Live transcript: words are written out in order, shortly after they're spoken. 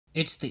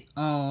It's the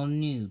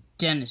all-new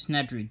Dennis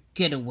Nedry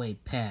Getaway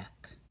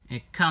pack.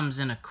 It comes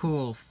in a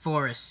cool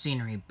forest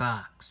scenery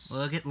box.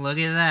 Look at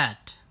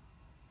that.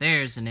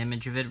 There's an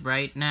image of it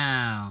right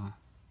now.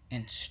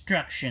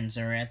 Instructions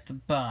are at the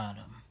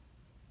bottom.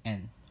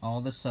 And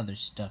all this other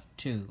stuff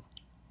too.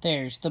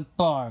 There's the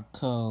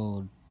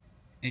barcode.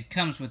 It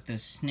comes with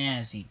this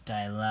snazzy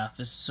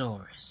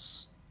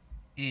Dilophosaurus.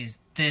 Is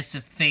this a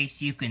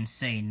face you can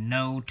say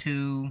no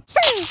to?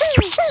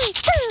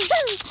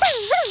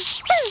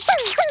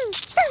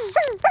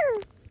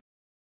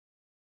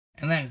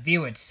 And then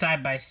view it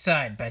side by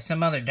side by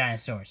some other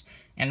dinosaurs,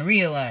 and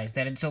realize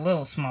that it's a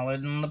little smaller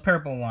than the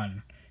purple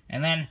one.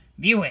 And then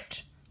view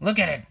it. Look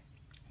at it.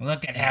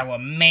 Look at how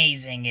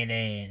amazing it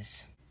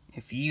is.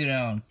 If you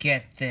don't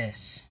get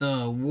this,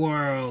 the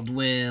world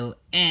will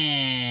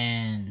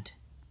end.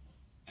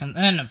 And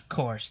then, of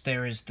course,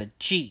 there is the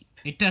Jeep.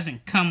 It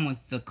doesn't come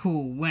with the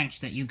cool wench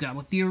that you got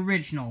with the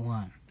original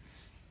one,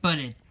 but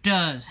it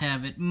does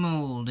have it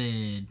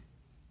molded.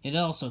 It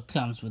also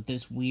comes with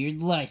this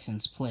weird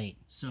license plate,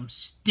 some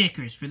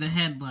stickers for the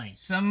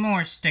headlights, some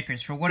more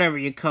stickers for whatever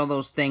you call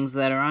those things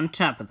that are on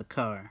top of the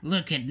car.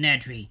 Look at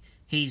Nedry.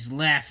 He's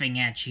laughing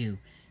at you.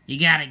 You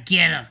gotta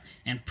get him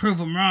and prove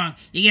him wrong.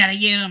 You gotta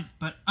get him.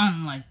 But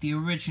unlike the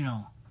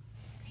original,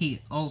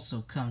 he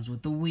also comes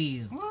with the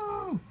wheel.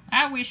 Woo!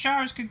 I wish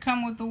ours could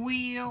come with the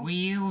wheel.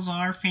 Wheels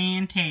are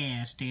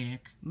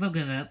fantastic. Look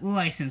at that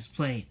license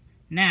plate.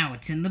 Now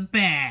it's in the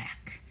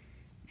back.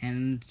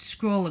 And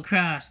scroll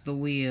across the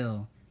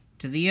wheel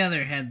to the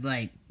other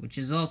headlight, which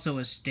is also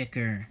a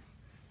sticker.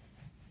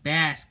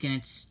 Bask in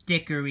its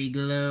stickery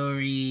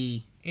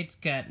glory. It's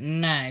got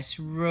nice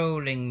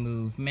rolling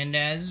movement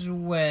as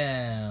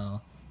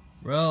well.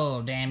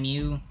 Roll, damn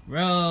you.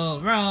 Roll,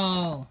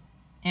 roll.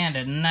 And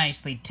a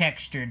nicely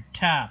textured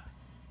top,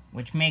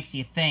 which makes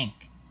you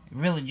think. It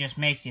really just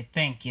makes you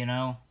think, you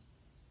know.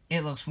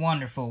 It looks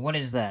wonderful. What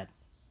is that?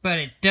 But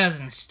it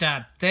doesn't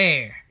stop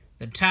there.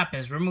 The top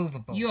is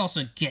removable. You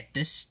also get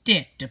this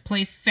stick to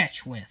play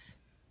fetch with.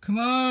 Come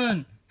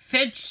on,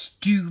 fetch,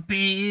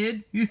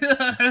 stupid.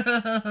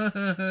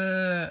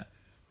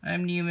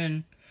 I'm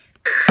Newman.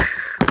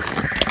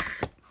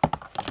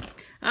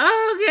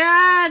 Oh,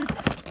 God.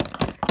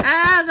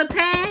 Ah, the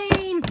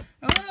pain.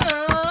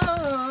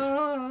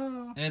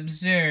 Oh.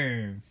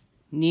 Observe.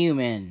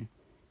 Newman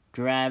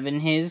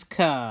driving his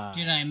car.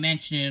 Did I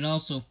mention it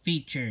also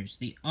features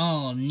the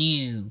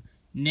all-new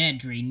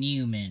Nedry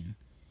Newman?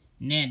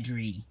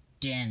 Nedry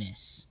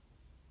Dennis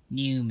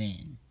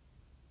Newman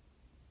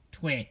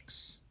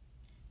Twix.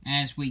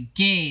 As we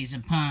gaze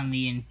upon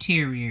the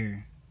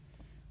interior,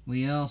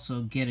 we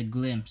also get a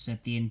glimpse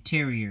at the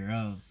interior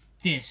of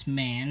this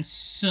man's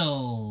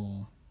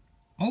soul.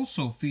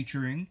 Also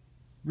featuring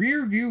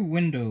rear view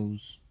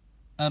windows.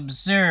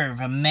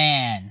 Observe a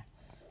man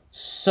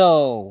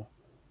so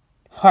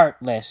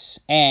heartless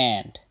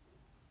and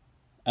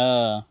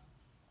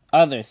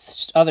other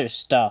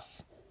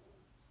stuff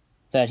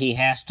that he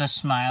has to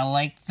smile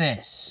like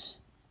this.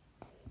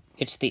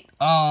 It's the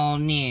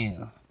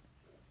all-new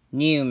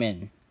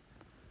Newman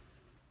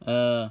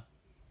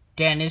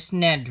Dennis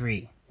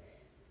Nedry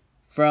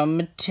from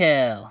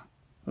Mattel.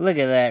 Look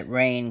at that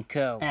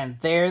raincoat. And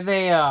there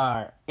they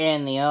are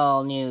in the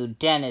all-new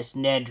Dennis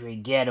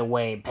Nedry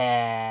Getaway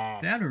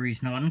pack.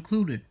 Batteries not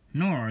included,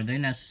 nor are they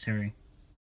necessary.